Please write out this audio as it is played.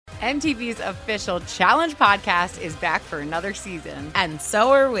MTV's official Challenge podcast is back for another season. And so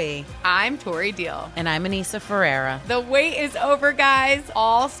are we. I'm Tori Deal. And I'm Anissa Ferreira. The wait is over, guys.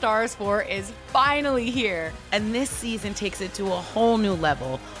 All Stars 4 is finally here. And this season takes it to a whole new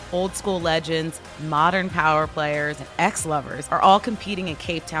level. Old school legends, modern power players, and ex-lovers are all competing in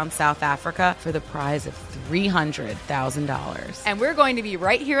Cape Town, South Africa for the prize of $300,000. And we're going to be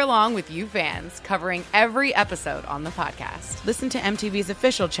right here along with you fans, covering every episode on the podcast. Listen to MTV's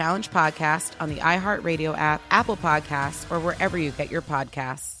official Challenge podcast on the iHeartRadio app, Apple Podcasts, or wherever you get your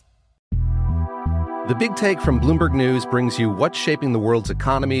podcasts. The Big Take from Bloomberg News brings you what's shaping the world's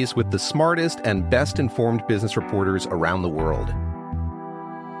economies with the smartest and best-informed business reporters around the world.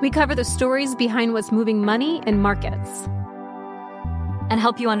 We cover the stories behind what's moving money and markets, and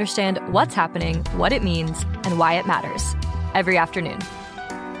help you understand what's happening, what it means, and why it matters every afternoon.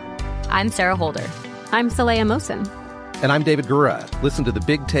 I'm Sarah Holder. I'm Saleha Mohsin. And I'm David Gura. Listen to The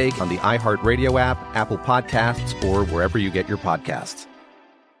Big Take on the iHeartRadio app, Apple Podcasts, or wherever you get your podcasts.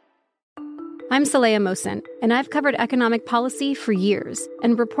 I'm Saleha Mohsin, and I've covered economic policy for years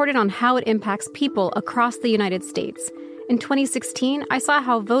and reported on how it impacts people across the United States. In 2016, I saw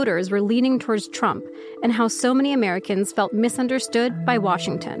how voters were leaning towards Trump and how so many Americans felt misunderstood by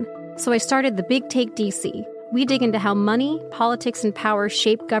Washington. So I started The Big Take DC. We dig into how money, politics, and power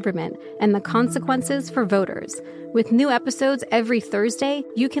shape government and the consequences for voters. With new episodes every Thursday,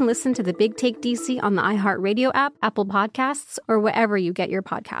 you can listen to The Big Take DC on the iHeartRadio app, Apple Podcasts, or wherever you get your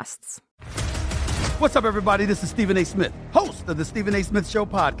podcasts. What's up, everybody? This is Stephen A. Smith, host of the Stephen A. Smith Show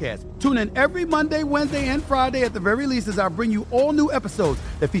podcast. Tune in every Monday, Wednesday, and Friday at the very least as I bring you all new episodes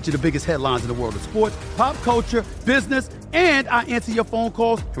that feature the biggest headlines in the world of sports, pop culture, business, and I answer your phone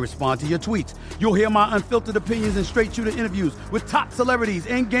calls and respond to your tweets. You'll hear my unfiltered opinions and straight-shooter interviews with top celebrities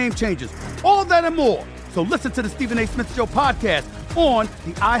and game changers. All of that and more. So listen to the Stephen A. Smith Show podcast on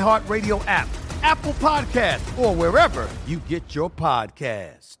the iHeartRadio app, Apple Podcasts, or wherever you get your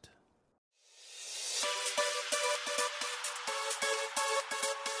podcast.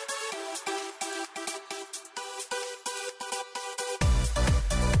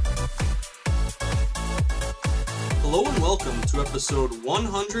 Hello and welcome to episode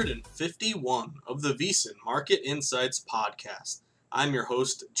 151 of the VSiN Market Insights podcast. I'm your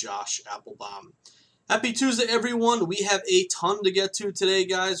host, Josh Applebaum. Happy Tuesday, everyone. We have a ton to get to today,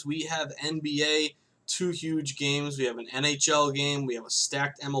 guys. We have NBA, 2 huge games. We have an NHL game. We have a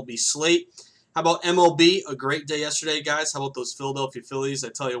stacked MLB slate. How about MLB? A great day yesterday, guys. How about those Philadelphia Phillies? I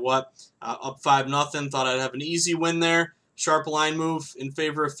tell you what, up 5-0. Thought I'd have an easy win there. Sharp line move in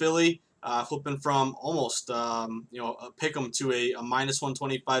favor of Philly. Flipping from almost a pick 'em to a minus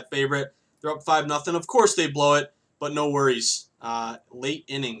 125 favorite. They're up 5-0. Of course they blow it, but no worries. Late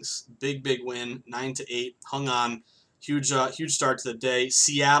innings, big win, 9-8. Hung on, huge start to the day.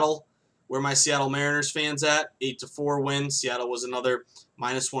 Seattle, where my Seattle Mariners fans at, 8-4 win. Seattle was another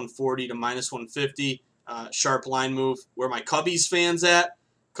minus 140 to minus 150. Sharp line move. Where my Cubbies fans at,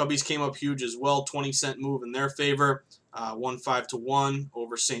 Cubbies came up huge as well, 20-cent move in their favor. 1-5-1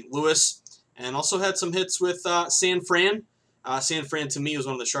 over St. Louis, and also had some hits with San Fran. San Fran, to me, was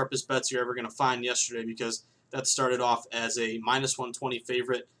one of the sharpest bets you're ever going to find yesterday because that started off as a minus 120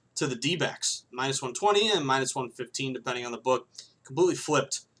 favorite to the D-backs. Minus 120 and minus 115, depending on the book. Completely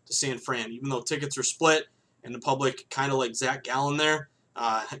flipped to San Fran, even though tickets are split, and the public, kind of like Zach Gallen there,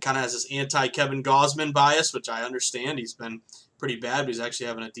 kind of has this anti-Kevin Gausman bias, which I understand. He's been pretty bad, but he's actually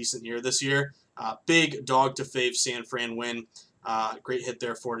having a decent year this year. Big dog to fave San Fran win. Great hit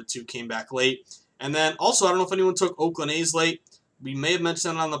there, 4-2, came back late. And then also, I don't know if anyone took Oakland A's late. We may have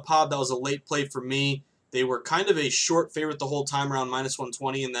mentioned that on the pod. That was a late play for me. They were kind of a short favorite the whole time around minus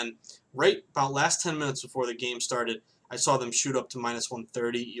 120. And then right about last 10 minutes before the game started, I saw them shoot up to minus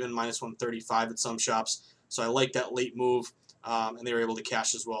 130, even minus 135 at some shops. So I like that late move. And they were able to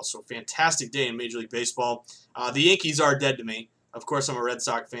cash as well. So fantastic day in Major League Baseball. The Yankees are dead to me. Of course, I'm a Red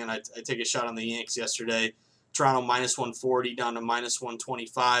Sox fan. I take a shot on the Yanks yesterday. Toronto minus 140 down to minus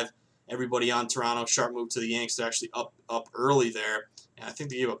 125. Everybody on Toronto. Sharp move to the Yanks. They're actually up early there. And I think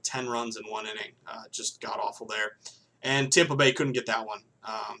they gave up 10 runs in 1 inning. Just got awful there. And Tampa Bay couldn't get that one.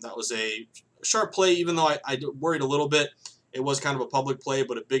 That was a sharp play, even though I worried a little bit. It was kind of a public play,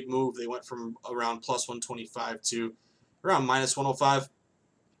 but a big move. They went from around plus 125 to around minus 105.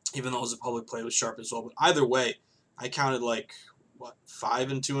 Even though it was a public play, it was sharp as well. But either way, I counted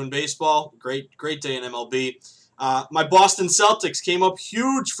 5-2 in baseball. Great day in MLB. My Boston Celtics came up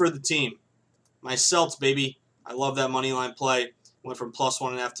huge for the team. My Celts, baby. I love that money line play. Went from plus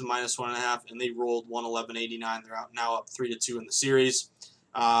 1.5 to minus 1.5, and they rolled 111.89. They're now up 3-2 in the series.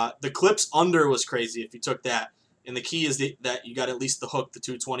 The Clips under was crazy if you took that. And the key is that you got at least the hook, the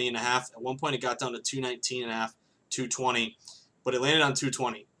 220.5. At one point, it got down to 219.5, 220, but it landed on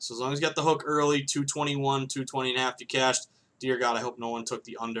 220. So as long as you got the hook early, 221, 220.5, you cashed. Dear God, I hope no one took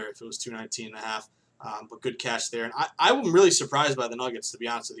the under if it was 219.5. But good cash there. And I'm really surprised by the Nuggets, to be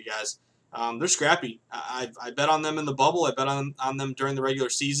honest with you guys. They're scrappy. I bet on them in the bubble. I bet on them during the regular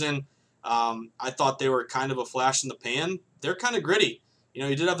season. I thought they were kind of a flash in the pan. They're kind of gritty.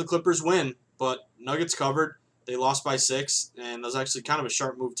 You did have the Clippers win, but Nuggets covered. They lost by 6, and that was actually kind of a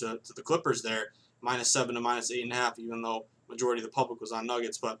sharp move to the Clippers there, -7 to -8.5, even though majority of the public was on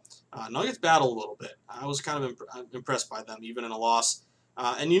Nuggets. But Nuggets battled a little bit. I was kind of impressed by them, even in a loss.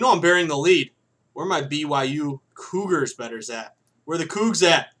 And I'm bearing the lead. Where are my BYU Cougars bettors at? Where are the Cougs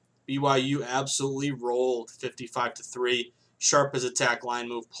at? BYU absolutely rolled 55-3. Sharp as attack line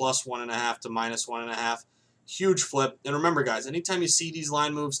move, +1.5 to -1.5. Huge flip. And remember, guys, anytime you see these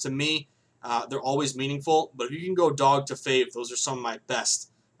line moves, to me, they're always meaningful. But if you can go dog to fave, those are some of my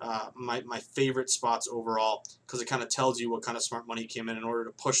best, my favorite spots overall, because it kind of tells you what kind of smart money came in order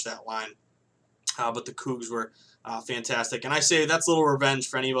to push that line. But the Cougs were fantastic. And I say that's a little revenge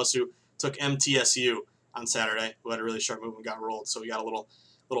for any of us who took MTSU on Saturday, who had a really sharp move and got rolled. So we got a little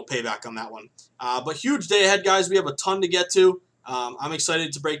payback on that one. But huge day ahead, guys. We have a ton to get to. I'm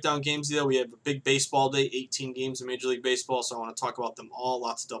excited to break down games today. We have a big baseball day, 18 games in Major League Baseball, so I want to talk about them all,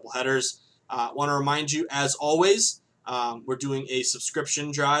 lots of doubleheaders. I want to remind you, as always, we're doing a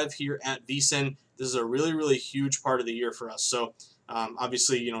subscription drive here at VSiN. This is a really, really huge part of the year for us. So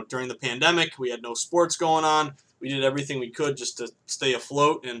obviously, during the pandemic, we had no sports going on. We did everything we could just to stay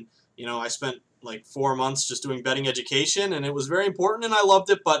afloat, and I spent like 4 months just doing betting education, and it was very important, and I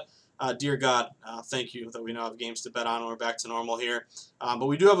loved it, but dear God, thank you that we now have games to bet on and we're back to normal here. But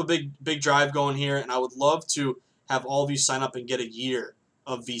we do have a big drive going here, and I would love to have all of you sign up and get a year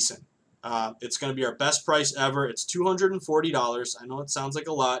of VSiN. It's going to be our best price ever. It's $240. I know it sounds like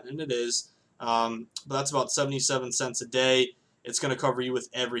a lot, and it is, but that's about 77 cents a day. It's going to cover you with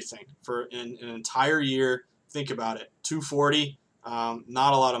everything for an entire year. Think about it, $240.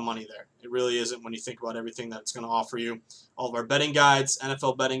 Not a lot of money there. It really isn't when you think about everything that it's going to offer you. All of our betting guides,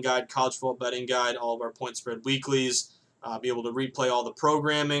 NFL betting guide, college football betting guide, all of our point spread weeklies, be able to replay all the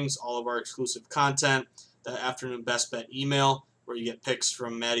programmings, all of our exclusive content, the afternoon best bet email where you get picks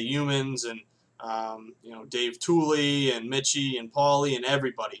from Matty Humans and Dave Tooley and Mitchie and Paulie and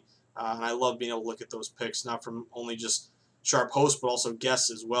everybody. And I love being able to look at those picks, not from only just sharp hosts, but also guests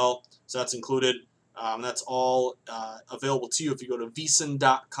as well. So that's included. That's all available to you if you go to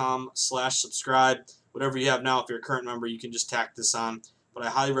vsin.com/subscribe. Whatever you have now, if you're a current member, you can just tack this on. But I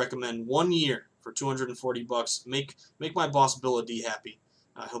highly recommend 1 year for $240. Make my boss Bill D happy.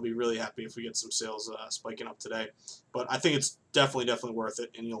 He'll be really happy if we get some sales spiking up today. But I think it's definitely worth it,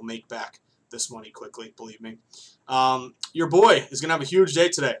 and you'll make back this money quickly, believe me. Your boy is going to have a huge day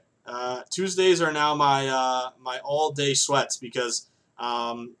today. Tuesdays are now my all-day sweats because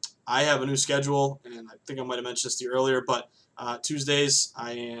I have a new schedule, and I think I might have mentioned this to you earlier, but Tuesdays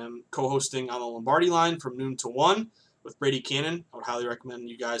I am co-hosting on the Lombardi line from noon to 1 with Brady Cannon. I would highly recommend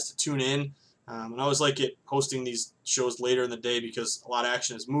you guys to tune in. And I always like it hosting these shows later in the day because a lot of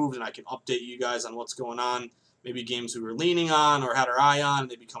action has moved, and I can update you guys on what's going on. Maybe games we were leaning on or had our eye on,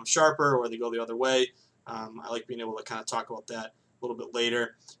 they become sharper or they go the other way. I like being able to kind of talk about that a little bit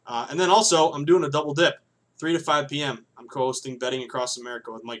later. And then also, I'm doing a double dip. 3 to 5 p.m. I'm co-hosting Betting Across America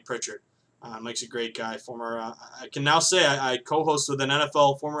with Mike Pritchard. Mike's a great guy. I can now say I co-host with an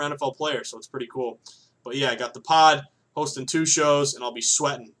former NFL player, so it's pretty cool. But yeah, I got the pod, hosting 2 shows, and I'll be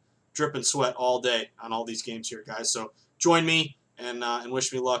sweating, dripping sweat all day on all these games here, guys. So join me and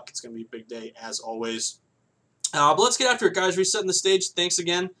wish me luck. It's going to be a big day, as always. But let's get after it, guys. Resetting the stage. Thanks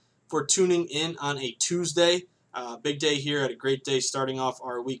again for tuning in on a Tuesday. Big day here. Had a great day starting off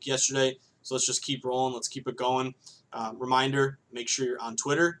our week yesterday. So let's just keep rolling. Let's keep it going. Reminder, make sure you're on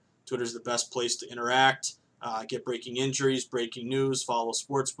Twitter. Twitter's the best place to interact, get breaking injuries, breaking news, follow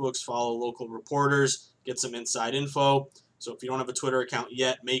sportsbooks, follow local reporters, get some inside info. So if you don't have a Twitter account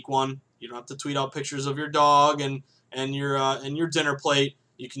yet, make one. You don't have to tweet out pictures of your dog and your dinner plate.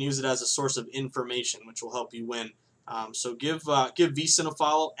 You can use it as a source of information, which will help you win. So give VSiN a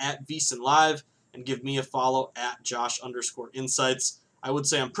follow at VSiN Live and give me a follow at Josh_Insights. I would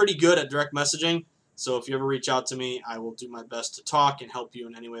say I'm pretty good at direct messaging, so if you ever reach out to me, I will do my best to talk and help you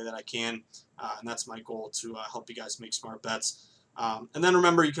in any way that I can, and that's my goal, to help you guys make smart bets. And then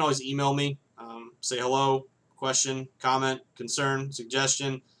remember, you can always email me, say hello, question, comment, concern,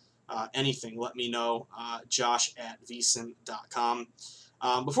 suggestion, anything. Let me know, josh@vsin.com.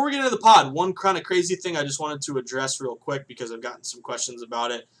 Before we get into the pod, one kind of crazy thing I just wanted to address real quick because I've gotten some questions about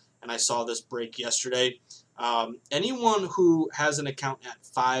it, and I saw this break yesterday. Anyone who has an account at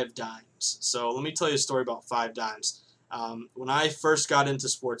 5 Dimes. So let me tell you a story about 5 Dimes. When I first got into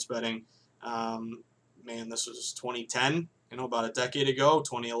sports betting, this was 2010, about a decade ago,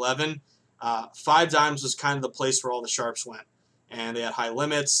 2011. 5 Dimes was kind of the place where all the sharps went. And they had high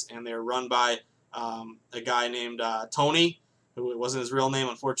limits, and they were run by a guy named Tony, who it wasn't his real name,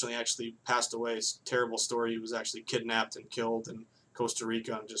 unfortunately, actually passed away. It's a terrible story. He was actually kidnapped and killed in Costa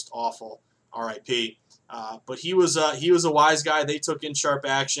Rica, and just awful. R.I.P. But he was a wise guy. They took in sharp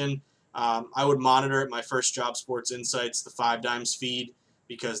action. I would monitor at my first job, Sports Insights, the 5 Dimes feed,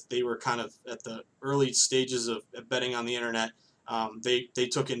 because they were kind of at the early stages of betting on the internet. They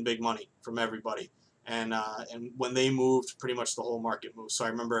took in big money from everybody. And when they moved, pretty much the whole market moved. So I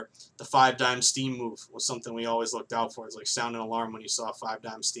remember the 5 Dimes steam move was something we always looked out for. It's like sound an alarm when you saw a 5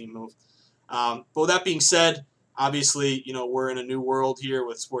 Dimes steam move. But with that being said, obviously, we're in a new world here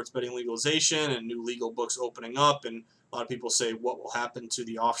with sports betting legalization and new legal books opening up. And a lot of people say, what will happen to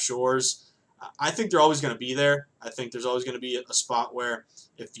the offshores? I think they're always going to be there. I think there's always going to be a spot where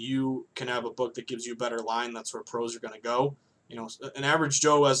if you can have a book that gives you a better line, that's where pros are going to go. An average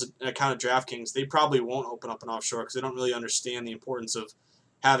Joe has an account at DraftKings, they probably won't open up an offshore because they don't really understand the importance of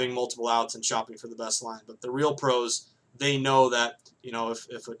having multiple outs and shopping for the best line. But the real pros, they know that,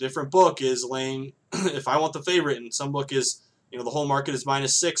 if a different book is laying, if I want the favorite and some book is, the whole market is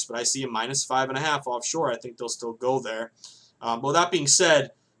 -6, but I see a -5.5 offshore, I think they'll still go there. But with that being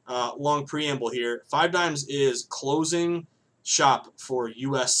said, long preamble here, 5 Dimes is closing shop for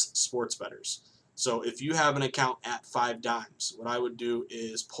U.S. sports bettors. So if you have an account at 5 Dimes, what I would do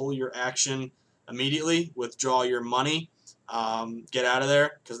is pull your action immediately, withdraw your money, get out of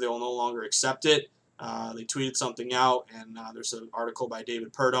there because they will no longer accept it. They tweeted something out, and there's an article by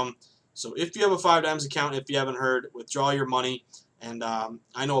David Purdom. So if you have a 5 Dimes account, if you haven't heard, withdraw your money. And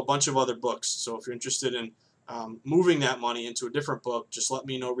I know a bunch of other books. So if you're interested in moving that money into a different book, just let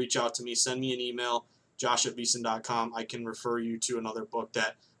me know, reach out to me, send me an email, josh@vsin.com. I can refer you to another book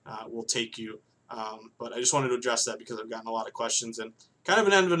that will take you. But I just wanted to address that because I've gotten a lot of questions and kind of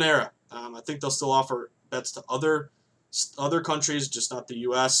an end of an era. I think they'll still offer bets to other countries, just not the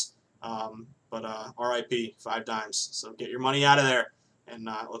U.S. But RIP, 5 Dimes. So get your money out of there and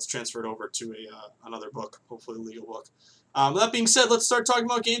let's transfer it over to another book, hopefully a legal book. With that being said, let's start talking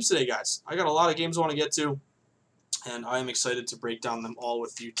about games today, guys. I got a lot of games I want to get to, and I am excited to break down them all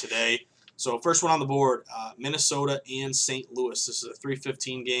with you today. So first one on the board, Minnesota and St. Louis. This is a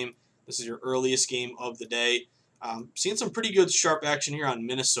 3:15 game. This is your earliest game of the day. Seeing some pretty good sharp action here on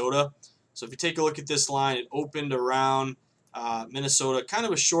Minnesota. So if you take a look at this line, it opened around Minnesota, kind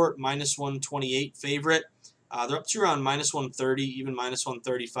of a short -128 favorite. They're up to around -130, even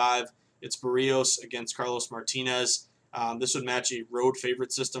 -135. It's Barrios against Carlos Martinez. This would match a road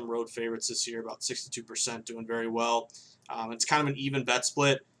favorite system. Road favorites this year, about 62%, doing very well. It's kind of an even bet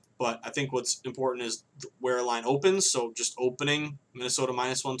split. But I think what's important is where a line opens. So just opening Minnesota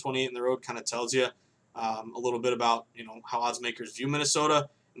 -128 in the road kind of tells you a little bit about how odds makers view Minnesota,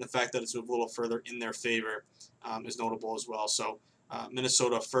 and the fact that it's moved a little further in their favor is notable as well. So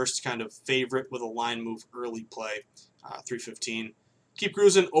Minnesota first kind of favorite with a line move early play, 3:15. Keep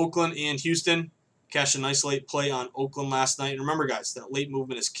cruising. Oakland and Houston. Cashed a nice late play on Oakland last night. And remember, guys, that late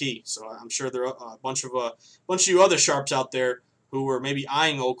movement is key. So I'm sure there are a bunch of you other sharps out there who were maybe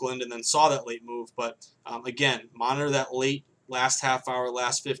eyeing Oakland and then saw that late move. But again, monitor that late last half hour,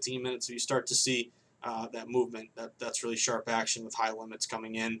 last 15 minutes. So you start to see that movement. That's really sharp action with high limits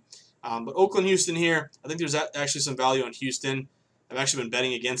coming in. But Oakland, Houston here, I think there's actually some value on Houston. I've actually been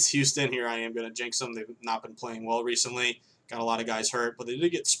betting against Houston. Here I am going to jinx them. They've not been playing well recently. Got a lot of guys hurt. But they did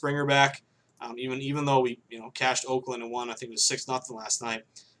get Springer back. Even though we cashed Oakland and won, I think it was 6-0 last night.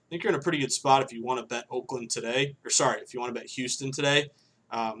 I think you're in a pretty good spot if you want to bet Oakland today. If you want to bet Houston today.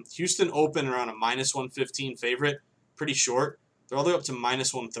 Houston opened around a -115 favorite, pretty short. They're all the way up to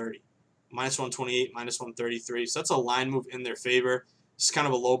 -130, -128, -133. So that's a line move in their favor. It's kind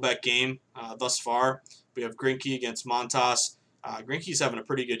of a low bet game thus far. We have Greinke against Montas. Greinke's having a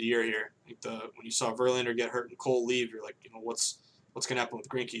pretty good year here. I think when you saw Verlander get hurt and Cole leave, you're like, what's going to happen with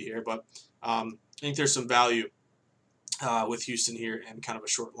Greinke here? But I think there's some value with Houston here and kind of a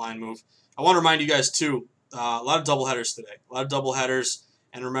short line move. I want to remind you guys, too, a lot of doubleheaders today. A lot of doubleheaders.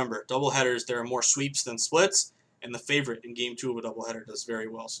 And remember, doubleheaders, there are more sweeps than splits. And the favorite in Game 2 of a doubleheader does very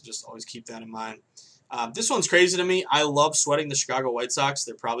well. So just always keep that in mind. This one's crazy to me. I love sweating the Chicago White Sox.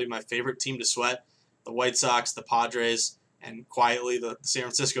 They're probably my favorite team to sweat. The White Sox, the Padres, and quietly the San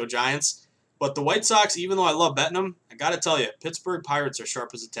Francisco Giants. But the White Sox, even though I love betting them, I got to tell you, Pittsburgh Pirates are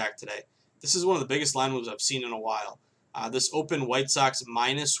sharp as a tack today. This is one of the biggest line moves I've seen in a while. This open White Sox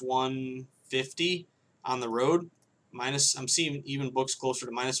 -150. on the road. I'm seeing even books closer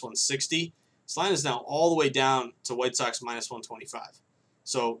to minus 160. This line is now all the way down to White Sox minus 125.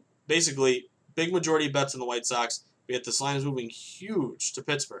 So basically, big majority of bets on the White Sox, but yet this line is moving huge to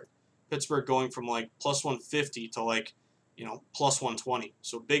Pittsburgh. Pittsburgh going from like plus 150 to like, plus 120.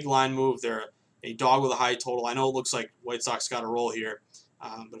 So big line move. They're a dog with a high total. I know it looks like White Sox got a roll here,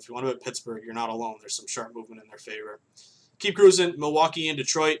 but if you want to bet Pittsburgh, you're not alone. There's some sharp movement in their favor. Keep cruising. Milwaukee and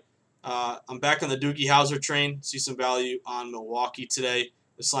Detroit. I'm back on the Doogie Howser train. See some value on Milwaukee today.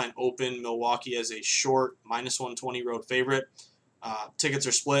 This line open. Milwaukee as a short minus 120 road favorite. Tickets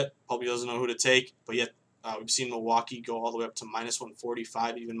are split. Public doesn't know who to take, but yet we've seen Milwaukee go all the way up to minus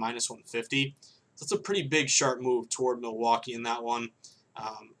 145, even minus 150. So it's a pretty big sharp move toward Milwaukee in that one.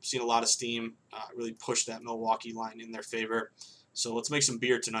 Seen a lot of steam really push that Milwaukee line in their favor. So let's make some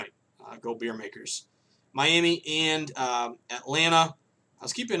beer tonight. Go beer makers. Miami and Atlanta. I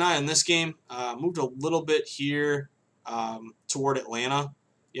was keeping an eye on this game. Moved a little bit here toward Atlanta.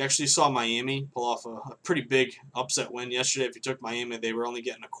 You actually saw Miami pull off a pretty big upset win yesterday. If you took Miami, they were only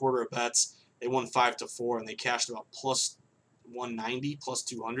getting a quarter of bets. They won 5-4, and they cashed about plus 190, plus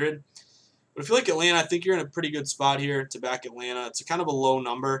 200. But if you like Atlanta, I think you're in a pretty good spot here to back Atlanta. It's a kind of a low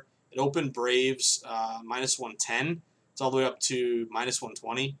number. It opened Braves minus 110. It's all the way up to minus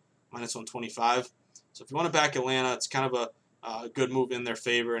 120, minus 125. So if you want to back Atlanta, it's kind of a good move in their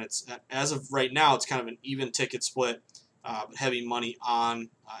favor. And it's as of right now, it's kind of an even ticket split. But heavy money on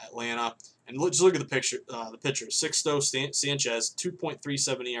Atlanta. And just look at the picture. The pitcher, Sixto Sanchez,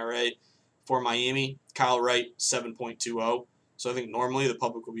 2.37 ERA for Miami. Kyle Wright, 7.20. So I think normally the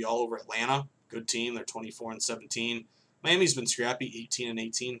public will be all over Atlanta. Good team. They're 24-17. Miami's been scrappy,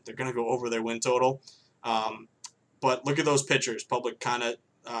 18-18. They're going to go over their win total. But look at those pitchers. Public kind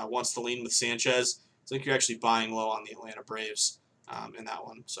of wants to lean with Sanchez. So I think you're actually buying low on the Atlanta Braves in that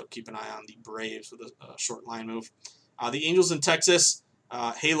one. So keep an eye on the Braves with a short line move. The Angels in Texas,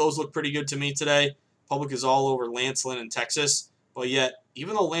 Halos look pretty good to me today. Public is all over Lance Lynn in Texas. But yet,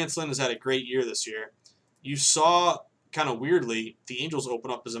 even though Lance Lynn has had a great year this year, you saw kind of weirdly the Angels open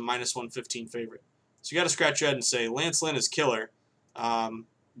up as a minus 115 favorite. So you got to scratch your head and say, Lance Lynn is killer. One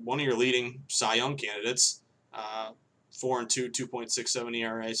of your leading Cy Young candidates, 4-2, 2.67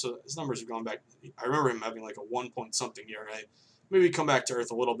 ERA. So his numbers have gone back. I remember him having like a 1-point-something ERA. Maybe come back to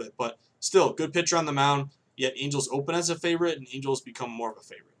earth a little bit, but still, good pitcher on the mound. Yet Angels open as a favorite, and Angels become more of a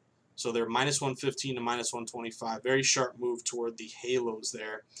favorite. So they're minus 115 to minus 125. Very sharp move toward the Halos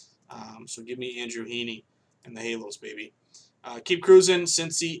there. So give me Andrew Heaney and the Halos, baby. Keep cruising.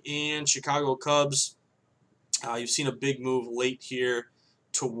 Cincy and Chicago Cubs. You've seen a big move late here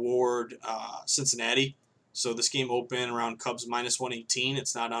toward Cincinnati. So this game opened around Cubs minus 118.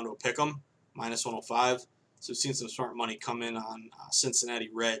 It's now down to a pick'em, minus 105. So we've seen some smart money come in on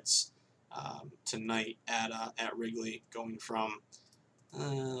Cincinnati Reds tonight at Wrigley, going from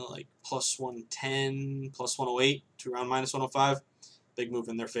like plus 110, plus 108 to around minus 105. Big move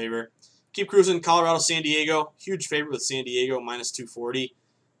in their favor. Keep cruising. Colorado, San Diego. Huge favorite with San Diego, minus 240,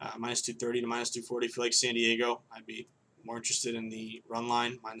 minus 230 to minus 240. If you like San Diego, I'd be more interested in the run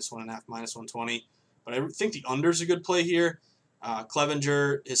line, minus 1.5, minus 120. But I think the under is a good play here.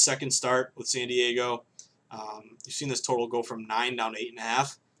 Clevenger, his second start with San Diego. You've seen this total go from 9 down to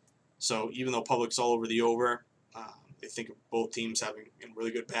 8.5. So even though public's all over the over, they think of both teams having really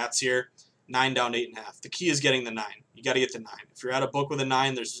good bats here. 9 down to 8.5. The key is getting the 9. You got to get the 9. If you're at a book with a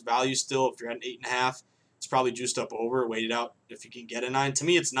 9, there's value still. If you're at an 8.5, it's probably juiced up over. Wait it out if you can get a 9. To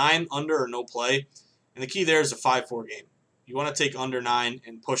me, it's 9 under or no play. And the key there is a 5-4 game. You want to take under 9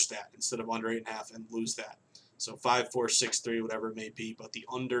 and push that instead of under 8.5 and lose that. So 5-4, 6-3, whatever it may be. But the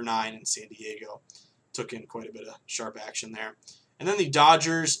under 9 in San Diego took in quite a bit of sharp action there. And then the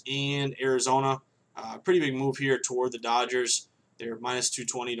Dodgers and Arizona. Pretty big move here toward the Dodgers. They're minus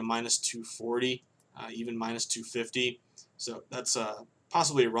 220 to minus 240, even minus 250. So that's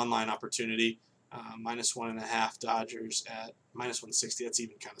possibly a run line opportunity. Minus 1.5 Dodgers at minus 160. That's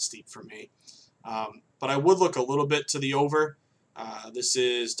even kind of steep for me. But I would look a little bit to the over. This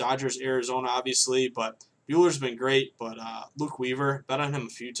is Dodgers, Arizona, obviously, but Buehler's been great. But Luke Weaver, bet on him a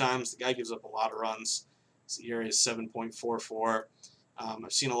few times. The guy gives up a lot of runs. His ERA is 7.44.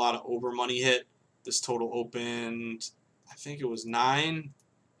 I've seen a lot of over money hit. This total opened, I think it was 9.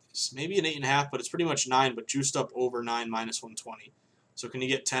 It's maybe an 8.5, but it's pretty much 9, but juiced up over 9, minus 120. So can you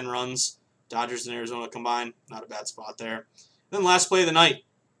get 10 runs? Dodgers and Arizona combined, not a bad spot there. Then last play of the night.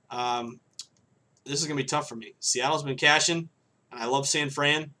 This is going to be tough for me. Seattle's been cashing, and I love San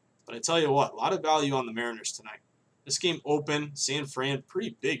Fran, but I tell you what, a lot of value on the Mariners tonight. This game open, San Fran,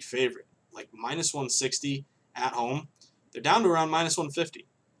 pretty big favorite, like minus 160 at home. They're down to around minus 150.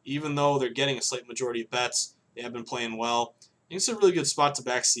 even though they're getting a slight majority of bets, they have been playing well. I think it's a really good spot to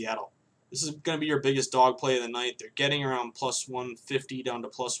back Seattle. This is going to be your biggest dog play of the night. They're getting around plus 150 down to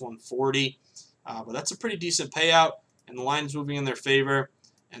plus 140. But that's a pretty decent payout, and the line's moving in their favor.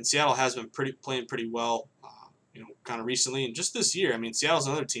 And Seattle has been playing pretty well, kind of recently. And just this year, I mean, Seattle's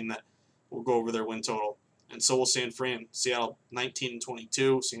another team that will go over their win total. And so will San Fran. Seattle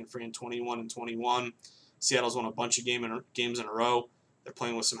 19-22, San Fran 21-21. Seattle's won a bunch of games in a row. They're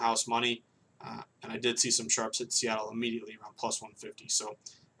playing with some house money. And I did see some sharps hit Seattle immediately around plus 150. So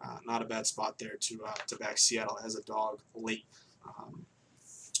not a bad spot there to back Seattle as a dog late.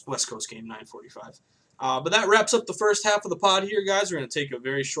 West Coast game, 9:45. But that wraps up the first half of the pod here, guys. We're going to take a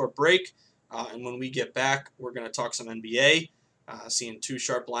very short break. And when we get back, we're going to talk some NBA. Seeing two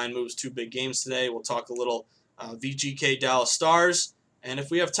sharp line moves, two big games today. We'll talk a little VGK Dallas Stars. And if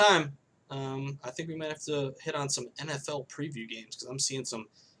we have time, I think we might have to hit on some NFL preview games because I'm seeing some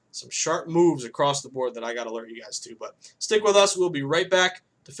sharp moves across the board that I got to alert you guys to. But stick with us. We'll be right back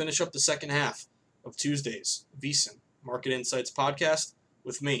to finish up the second half of Tuesday's VSiN Market Insights podcast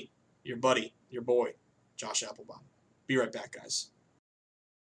with me, your buddy, your boy, Josh Applebaum. Be right back, guys.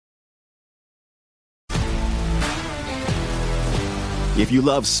 If you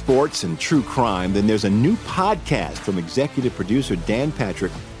love sports and true crime, then there's a new podcast from executive producer Dan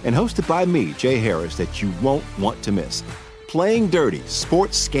Patrick and hosted by me, Jay Harris, that you won't want to miss. Playing Dirty: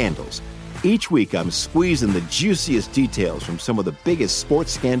 Sports Scandals. Each week, I'm squeezing the juiciest details from some of the biggest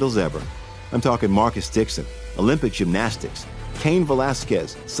sports scandals ever. I'm talking Marcus Dixon, Olympic gymnastics, Cain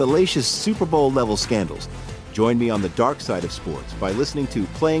Velasquez, salacious Super Bowl-level scandals. Join me on the dark side of sports by listening to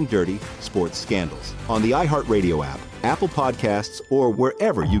Playing Dirty: Sports Scandals on the iHeartRadio app, Apple Podcasts, or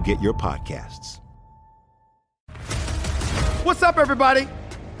wherever you get your podcasts. What's up, everybody?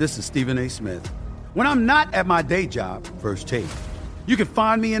 This is Stephen A. Smith. When I'm not at my day job, First Take, you can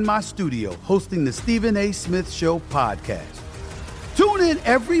find me in my studio hosting the Stephen A. Smith Show podcast. Tune in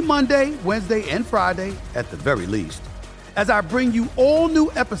every Monday, Wednesday, and Friday, at the very least, as I bring you all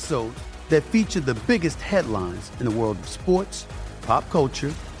new episodes that feature the biggest headlines in the world of sports, pop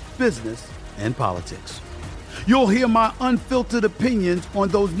culture, business, and politics. You'll hear my unfiltered opinions on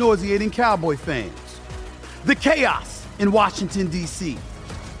those nauseating Cowboy fans, the chaos in Washington, D.C.,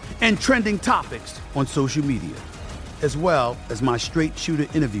 and trending topics on social media, as well as my straight shooter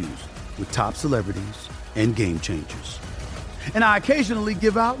interviews with top celebrities and game changers. And I occasionally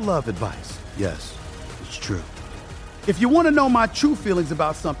give out love advice. Yes, it's true. If you want to know my true feelings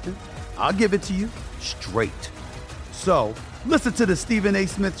about something, I'll give it to you straight. So listen to the Stephen A.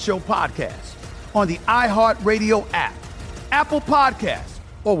 Smith Show podcast on the iHeartRadio app, Apple Podcasts,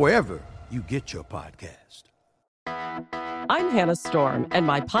 or wherever you get your podcast. I'm Hannah Storm, and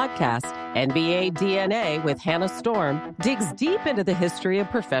my podcast, NBA DNA with Hannah Storm, digs deep into the history of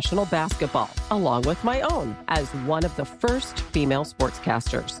professional basketball, along with my own, as one of the first female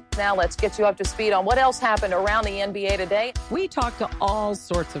sportscasters. Now let's get you up to speed on what else happened around the NBA today. We talk to all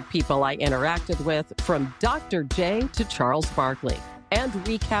sorts of people I interacted with, from Dr. J to Charles Barkley, and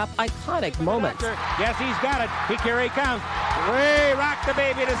recap iconic moments. Yes, he's got it. Here he comes. Way rock the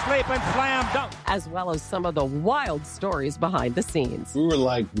baby to sleep and slam dunk. As well as some of the wild stories behind the scenes. We were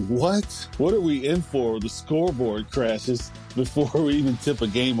like, what? What are we in for? The scoreboard crashes before we even tip a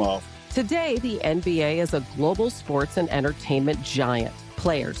game off. Today, the NBA is a global sports and entertainment giant.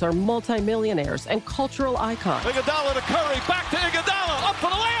 Players are multimillionaires and cultural icons. Iguodala to Curry, back to Iguodala, up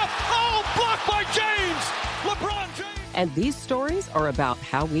for the layup. Oh, blocked by James. LeBron James. And these stories are about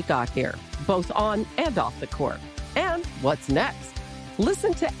how we got here, both on and off the court. And what's next?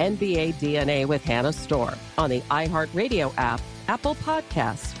 Listen to NBA DNA with Hannah Storm on the iHeartRadio app, Apple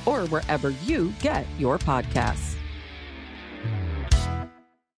Podcasts, or wherever you get your podcasts.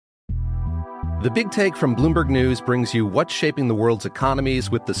 The Big Take from Bloomberg News brings you what's shaping the world's economies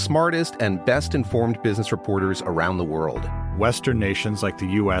with the smartest and best-informed business reporters around the world. Western nations like the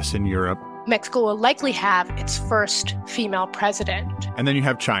U.S. and Europe. Mexico will likely have its first female president. And then you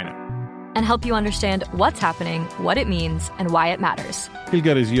have China. And help you understand what's happening, what it means, and why it matters. He'll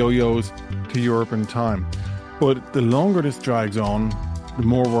get his yo-yos to Europe in time. But the longer this drags on, the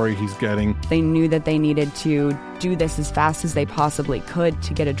more worry he's getting. They knew that they needed to do this as fast as they possibly could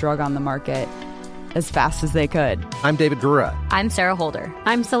to get a drug on the market as fast as they could. I'm David Gura. I'm Sarah Holder.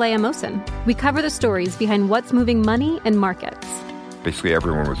 I'm Saleha Mohsin. We cover the stories behind what's moving money and markets. Basically,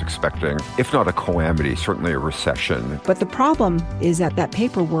 everyone was expecting, if not a calamity, certainly a recession. But the problem is that that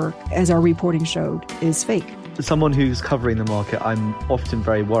paperwork, as our reporting showed, is fake. As someone who's covering the market, I'm often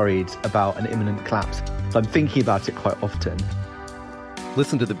very worried about an imminent collapse. So I'm thinking about it quite often.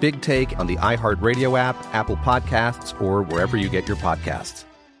 Listen to The Big Take on the iHeartRadio app, Apple Podcasts, or wherever you get your podcasts.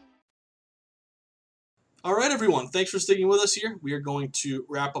 everyone. Thanks for sticking with us here. We are going to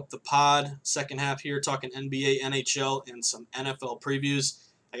wrap up the pod, second half here, talking NBA, NHL, and some NFL previews.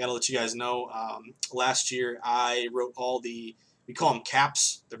 I got to let you guys know, last year I wrote all we call them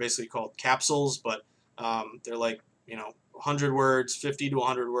caps. They're basically called capsules, but they're like, 100 words, 50 to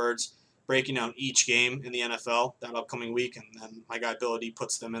 100 words, breaking down each game in the NFL that upcoming week. And then my guy Bill D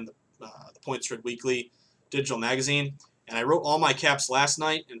puts them in the Point Spread Weekly digital magazine. And I wrote all my caps last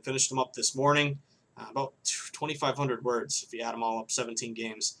night and finished them up this morning. About 2,500 words if you add them all up, 17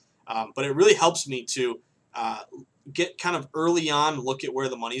 games. But it really helps me to get kind of early on, look at where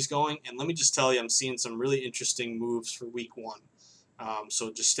the money's going. And let me just tell you, I'm seeing some really interesting moves for week 1.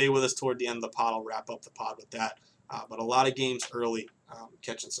 So just stay with us toward the end of the pod. I'll wrap up the pod with that. But a lot of games early,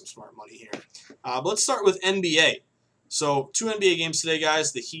 catching some smart money here. But let's start with NBA. So 2 NBA games today,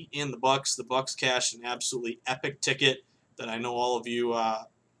 guys, the Heat and the Bucks. The Bucks cashed an absolutely epic ticket that I know all of you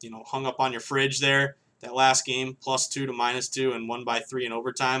hung up on your fridge there. That last game, +2 to -2, and won by 3 in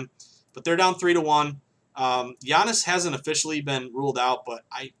overtime. But they're down 3-1. Giannis hasn't officially been ruled out, but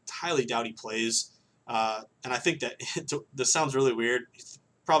I highly doubt he plays. And I think that this sounds really weird. He's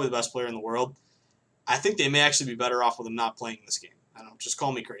probably the best player in the world. I think they may actually be better off with him not playing this game. I don't know, just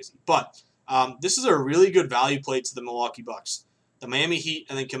call me crazy. But this is a really good value play to the Milwaukee Bucks. The Miami Heat,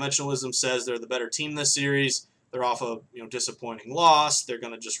 I think conventional wisdom says they're the better team this series. They're off a disappointing loss. They're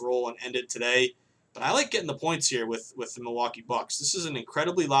going to just roll and end it today. But I like getting the points here with the Milwaukee Bucks. This is an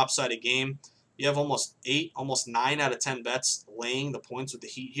incredibly lopsided game. You have almost 9 out of 10 bets laying the points with the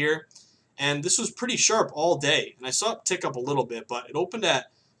Heat here. And this was pretty sharp all day. And I saw it tick up a little bit, but it opened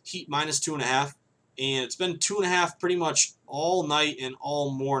at Heat -2.5. And it's been 2.5 pretty much all night and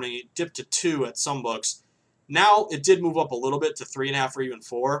all morning. It dipped to 2 at some books. Now it did move up a little bit to 3.5 or even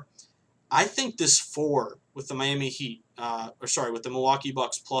 4. I think this 4 with the Miami Heat, with the Milwaukee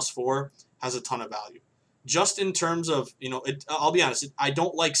Bucks +4 has a ton of value. Just in terms of, I'll be honest, I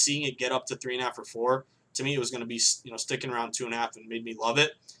don't like seeing it get up to 3.5 or 4. To me, it was going to be, sticking around 2.5 and made me love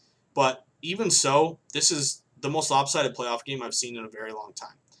it. But even so, this is the most lopsided playoff game I've seen in a very long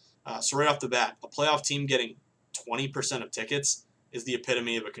time. So right off the bat, a playoff team getting 20% of tickets is the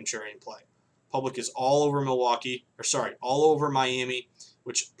epitome of a contrarian play. Public is all over all over Miami,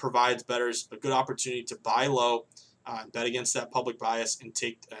 which provides bettors a good opportunity to buy low, bet against that public bias, and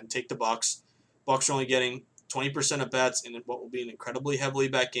take the Bucks. Bucks are only getting 20% of bets in what will be an incredibly heavily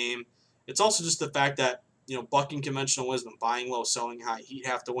bet game. It's also just the fact that bucking conventional wisdom, buying low, selling high. Heat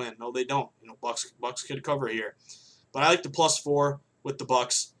have to win. No, they don't. Bucks could cover here, but I like the +4 with the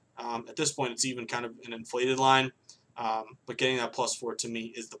Bucks. At this point, it's even kind of an inflated line, but getting that +4 to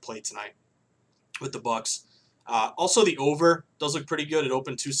me is the play tonight with the Bucks. Also, the over does look pretty good. It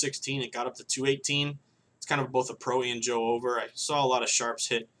opened 216. It got up to 218. It's kind of both a Pro and Joe over. I saw a lot of sharps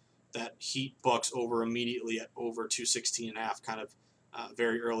hit that Heat Bucks over immediately at over 216.5, kind of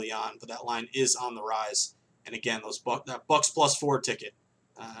very early on. But that line is on the rise. And again, that Bucks +4 ticket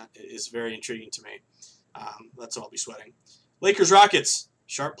is very intriguing to me. That's what I'll be sweating. Lakers Rockets.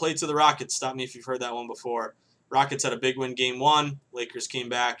 Sharp play to the Rockets. Stop me if you've heard that one before. Rockets had a big win game 1. Lakers came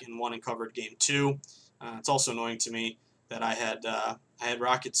back and won and covered game 2. It's also annoying to me that I had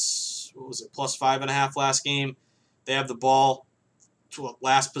Rockets, +5.5 last game. They have the ball to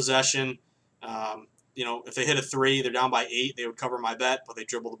last possession. If they hit a 3, they're down by 8, they would cover my bet, but they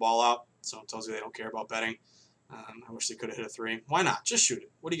dribble the ball out. So it tells you they don't care about betting. I wish they could have hit a 3. Why not? Just shoot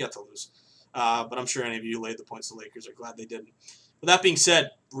it. What do you got to lose? But I'm sure any of you laid the points to the Lakers are glad they didn't. With that being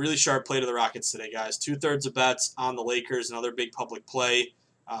said, really sharp play to the Rockets today, guys. 2/3 of bets on the Lakers, another big public play.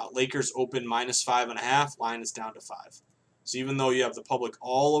 Lakers open -5.5, line is down to 5. So even though you have the public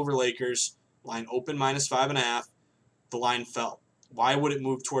all over Lakers, line open -5.5, the line fell. Why would it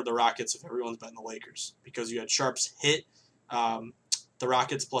move toward the Rockets if everyone's betting the Lakers? Because you had sharps hit the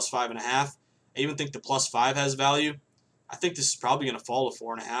Rockets +5.5. I even think the +5 has value. I think this is probably going to fall to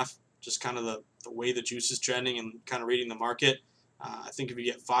 4.5, just kind of the way the juice is trending and kind of reading the market. I think if you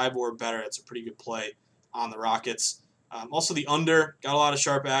get 5 or better, it's a pretty good play on the Rockets. Also, the under got a lot of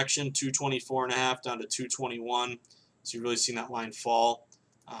sharp action, 224.5 down to 221. So you've really seen that line fall.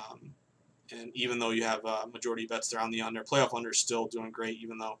 And even though you have majority bets there on the under, playoff under is still doing great,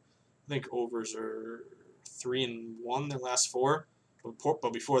 even though I think overs are 3-1 their last 4.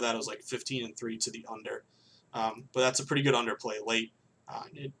 But before that, it was like 15-3 to the under. But that's a pretty good underplay late.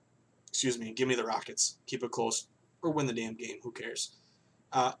 Give me the Rockets. Keep it close or win the damn game. Who cares?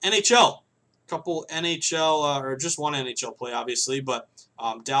 NHL. Couple NHL, or just one NHL play, obviously, but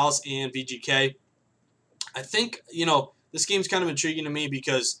Dallas and VGK. I think, this game's kind of intriguing to me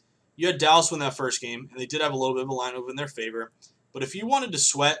because you had Dallas win that first game, and they did have a little bit of a line move in their favor. But if you wanted to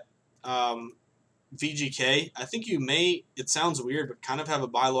sweat VGK, I think you may, it sounds weird, but kind of have a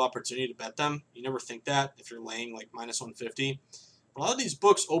buy low opportunity to bet them. You never think that if you're laying like minus 150. But a lot of these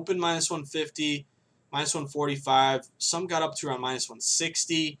books open minus 150, minus 145. Some got up to around minus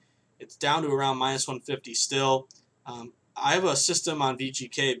 160. It's down to around minus 150 still. I have a system on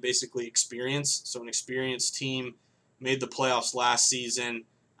VGK, basically experience. So an experienced team made the playoffs last season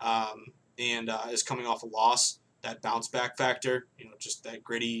and is coming off a loss. That bounce back factor, just that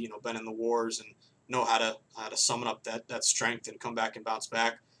gritty, been in the wars and know how to summon up that strength and come back and bounce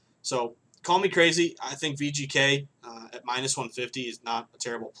back. So call me crazy. I think VGK at minus 150 is not a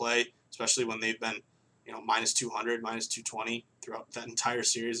terrible play, especially when they've been, minus 200, minus 220 throughout that entire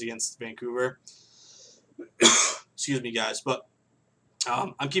series against Vancouver. Excuse me, guys. But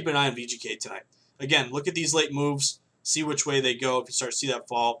I'm keeping an eye on VGK tonight. Again, look at these late moves, see which way they go. If you start to see that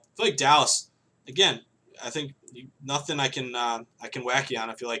fall, I feel like Dallas, again, I think nothing I can whack you on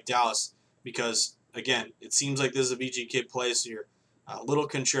if you like Dallas, because again, it seems like this is a VGK play, so you're a little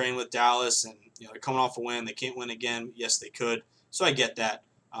contrarian with Dallas, and they're coming off a win. They can't win again. Yes, they could. So I get that.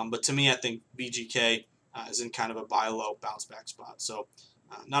 But to me, I think VGK is in kind of a buy low bounce back spot. So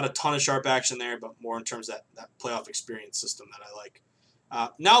not a ton of sharp action there, but more in terms of that playoff experience system that I like.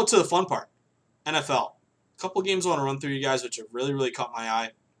 Now to the fun part, NFL. A couple games I want to run through you guys, which have really, really caught my eye.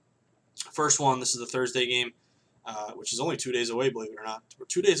 First one, this is the Thursday game, which is only 2 days away, believe it or not. We're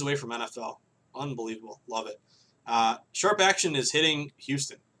 2 days away from NFL. Unbelievable. Love it. Sharp action is hitting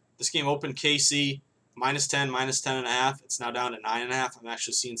Houston. This game opened KC minus 10, minus 10.5. It's now down to 9.5. I'm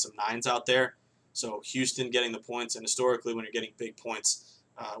actually seeing some 9s out there. So Houston getting the points, and historically when you're getting big points,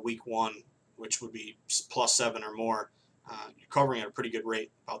 week 1, which would be plus 7 or more, you're covering at a pretty good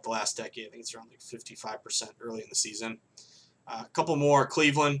rate about the last decade. I think it's around like 55% early in the season. A couple more.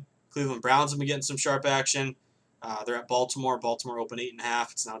 Cleveland Browns have been getting some sharp action. They're at Baltimore. Baltimore opened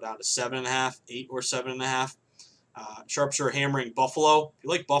 8.5. It's now down to 7.5, 8 or 7.5. Sharps are hammering Buffalo. If you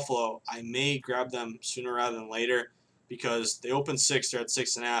like Buffalo, I may grab them sooner rather than later because they opened 6. They're at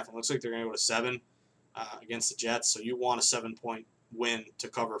 6.5. It looks like they're going to go to 7 against the Jets. So you want a 7-point win to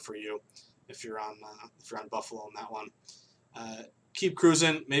cover for you if you're on Buffalo in that one. Keep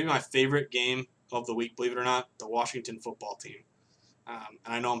cruising. Maybe my favorite game of the week, believe it or not, the Washington football team.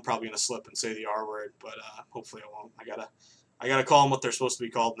 And I know I'm probably going to slip and say the R word, but hopefully I won't. I gotta call them what they're supposed to be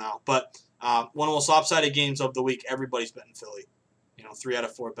called now. But one of the most lopsided games of the week. Everybody's betting Philly. 3 out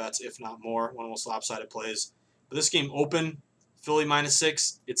of 4 bets, if not more. One of the most lopsided plays. But this game opened Philly minus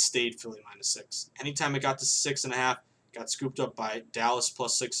 6. It stayed Philly minus 6. Anytime it got to 6.5, got scooped up by Dallas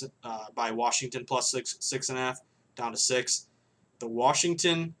plus 6, by Washington plus 6.5, down to 6. The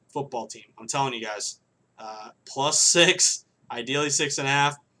Washington football team. I'm telling you guys, plus 6. Ideally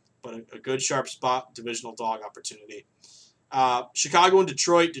 6.5, but a good sharp spot, divisional dog opportunity. Chicago and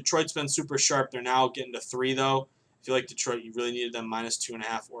Detroit. Detroit's been super sharp. They're now getting to 3, though. If you like Detroit, you really needed them minus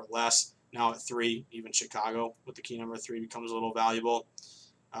 2.5 or less. Now at 3, even Chicago with the key number 3 becomes a little valuable.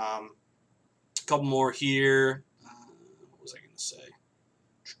 A couple more here. What was I going to say?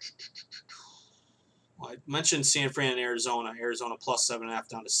 Well, I mentioned San Fran and Arizona. Arizona plus 7.5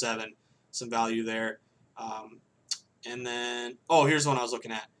 down to 7. Some value there. And then, here's the one I was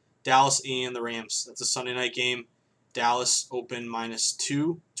looking at. Dallas and the Rams. That's a Sunday night game. Dallas open minus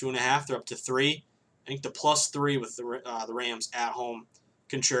 2.5. They're up to 3. I think the plus 3 with the Rams at home.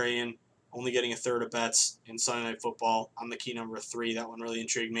 Contrarian, only getting a third of bets in Sunday Night Football. I'm the key number 3. That one really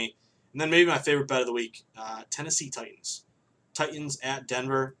intrigued me. And then maybe my favorite bet of the week, Tennessee Titans. Titans at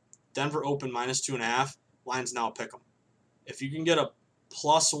Denver. Denver open minus 2.5. Line's now pick 'em. If you can get a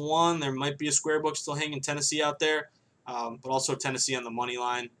plus 1, there might be a square book still hanging Tennessee out there. But also Tennessee on the money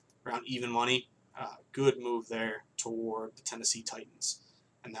line, around even money. Good move there toward the Tennessee Titans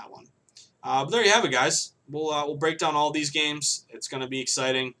and that one. But there you have it, guys. We'll break down all these games. It's going to be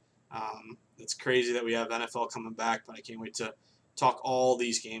exciting. It's crazy that we have NFL coming back, but I can't wait to talk all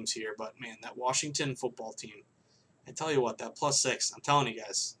these games here. But, man, that Washington football team, I tell you what, that plus 6, I'm telling you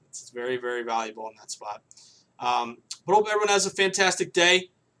guys, it's very, very valuable in that spot. But hope everyone has a fantastic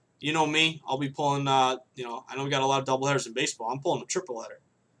day. You know me, I'll be pulling, I know we got a lot of doubleheaders in baseball. I'm pulling a triple header.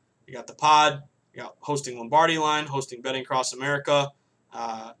 You got the pod, you got hosting Lombardi Line, hosting Betting Across America.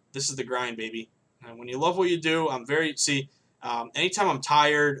 This is the grind, baby. And when you love what you do, anytime I'm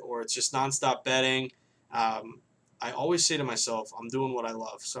tired or it's just nonstop betting, I always say to myself, I'm doing what I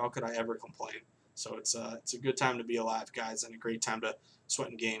love, so how could I ever complain? So it's a good time to be alive, guys, and a great time to sweat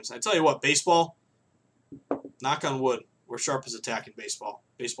in games. And I tell you what, baseball, knock on wood, we're sharp as attacking baseball.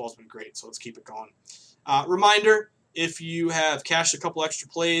 Baseball's been great, so let's keep it going. Reminder, if you have cashed a couple extra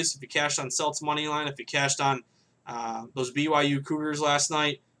plays, if you cashed on Celts money line, if you cashed on those BYU Cougars last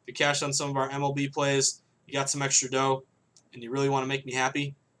night, if you cashed on some of our MLB plays, you got some extra dough, and you really want to make me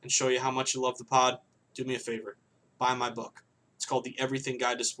happy and show you how much you love the pod, do me a favor. Buy my book. It's called The Everything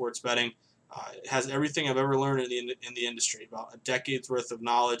Guide to Sports Betting. It has everything I've ever learned in the industry, about a decade's worth of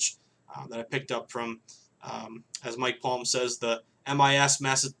knowledge that I picked up from, as Mike Palm says, the MIS,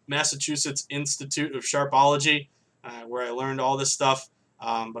 Massachusetts Institute of Sharpology, where I learned all this stuff.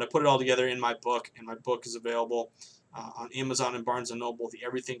 But I put it all together in my book, and my book is available on Amazon and Barnes & Noble. The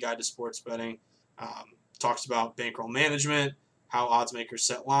Everything Guide to Sports Betting talks about bankroll management, how odds makers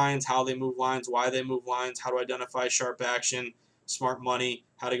set lines, how they move lines, why they move lines, how to identify sharp action, smart money,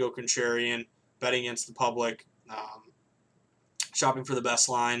 how to go contrarian, betting against the public, shopping for the best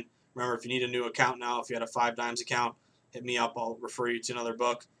line. Remember, if you need a new account now, if you had a 5 Dimes account, hit me up. I'll refer you to another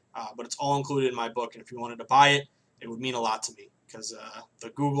book. But it's all included in my book, and if you wanted to buy it, it would mean a lot to me, because the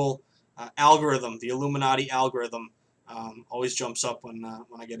Google algorithm, the Illuminati algorithm, always jumps up when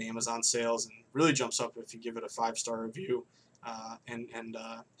I get Amazon sales, and really jumps up if you give it a 5-star review and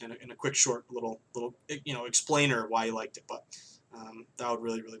a quick short little explainer why you liked it. But that would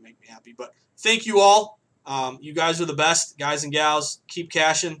really make me happy. But thank you all. You guys are the best, guys and gals. Keep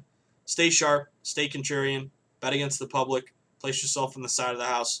cashing, stay sharp, stay contrarian, bet against the public, place yourself on the side of the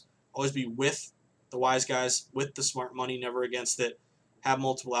house. Always be with the wise guys, with the smart money, never against it. Have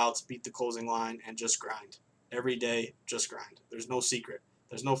multiple outs, beat the closing line, and just grind. Every day, just grind. There's no secret.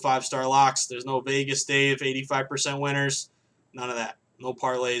 There's no 5-star locks. There's no Vegas Dave, 85% winners. None of that. No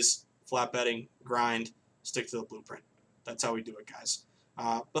parlays, flat betting, grind, stick to the blueprint. That's how we do it, guys.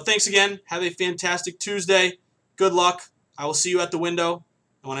 But thanks again. Have a fantastic Tuesday. Good luck. I will see you at the window.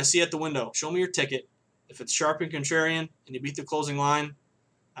 And when I see you at the window, show me your ticket. If it's sharp and contrarian and you beat the closing line,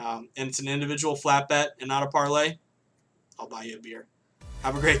 and it's an individual flat bet and not a parlay, I'll buy you a beer.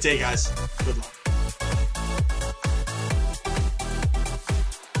 Have a great day, guys. Good luck.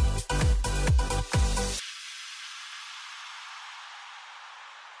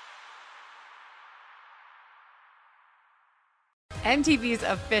 MTV's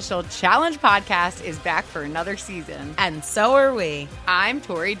official Challenge podcast is back for another season. And so are we. I'm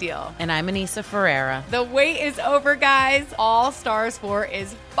Tori Deal. And I'm Anissa Ferreira. The wait is over, guys. All Stars 4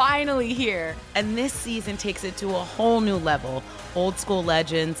 is finally here. And this season takes it to a whole new level. Old school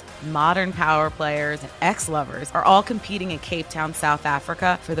legends, modern power players, and ex-lovers are all competing in Cape Town, South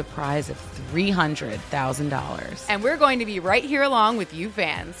Africa for the prize of $300,000. And we're going to be right here along with you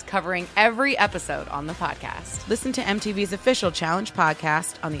fans, covering every episode on the podcast. Listen to MTV's official Challenge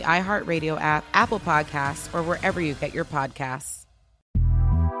podcast on the iHeartRadio app, Apple Podcasts, or wherever you get your podcasts.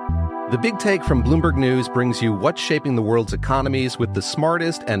 The Big Take from Bloomberg News brings you what's shaping the world's economies with the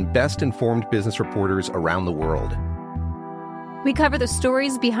smartest and best-informed business reporters around the world. We cover the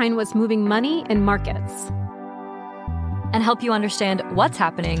stories behind what's moving money and markets, and help you understand what's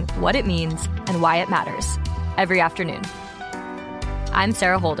happening, what it means, and why it matters every afternoon. I'm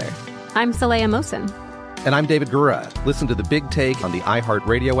Sarah Holder. I'm Saleha Mohsin. And I'm David Gura. Listen to The Big Take on the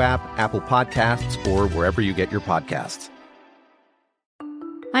iHeartRadio app, Apple Podcasts, or wherever you get your podcasts.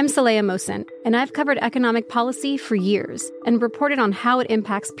 I'm Saleha Mohsin, and I've covered economic policy for years and reported on how it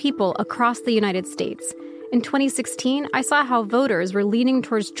impacts people across the United States. In 2016, I saw how voters were leaning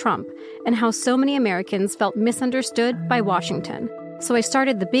towards Trump and how so many Americans felt misunderstood by Washington. So I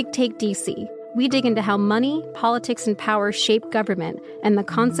started The Big Take DC. We dig into how money, politics, and power shape government and the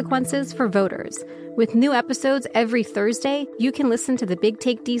consequences for voters. With new episodes every Thursday, you can listen to The Big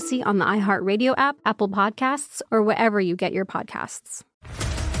Take DC on the iHeartRadio app, Apple Podcasts, or wherever you get your podcasts.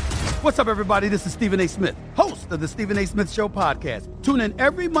 What's up, everybody? This is Stephen A. Smith, host of the Stephen A. Smith Show podcast. Tune in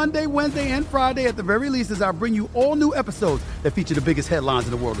every Monday, Wednesday, and Friday at the very least as I bring you all new episodes that feature the biggest headlines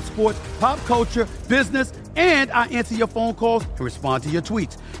in the world of sports, pop culture, business, and I answer your phone calls and respond to your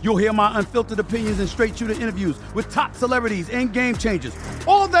tweets. You'll hear my unfiltered opinions and straight-shooter interviews with top celebrities and game changers.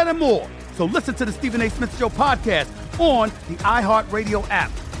 All that and more. So listen to the Stephen A. Smith Show podcast on the iHeartRadio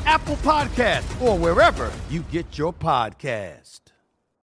app, Apple Podcasts, or wherever you get your podcast.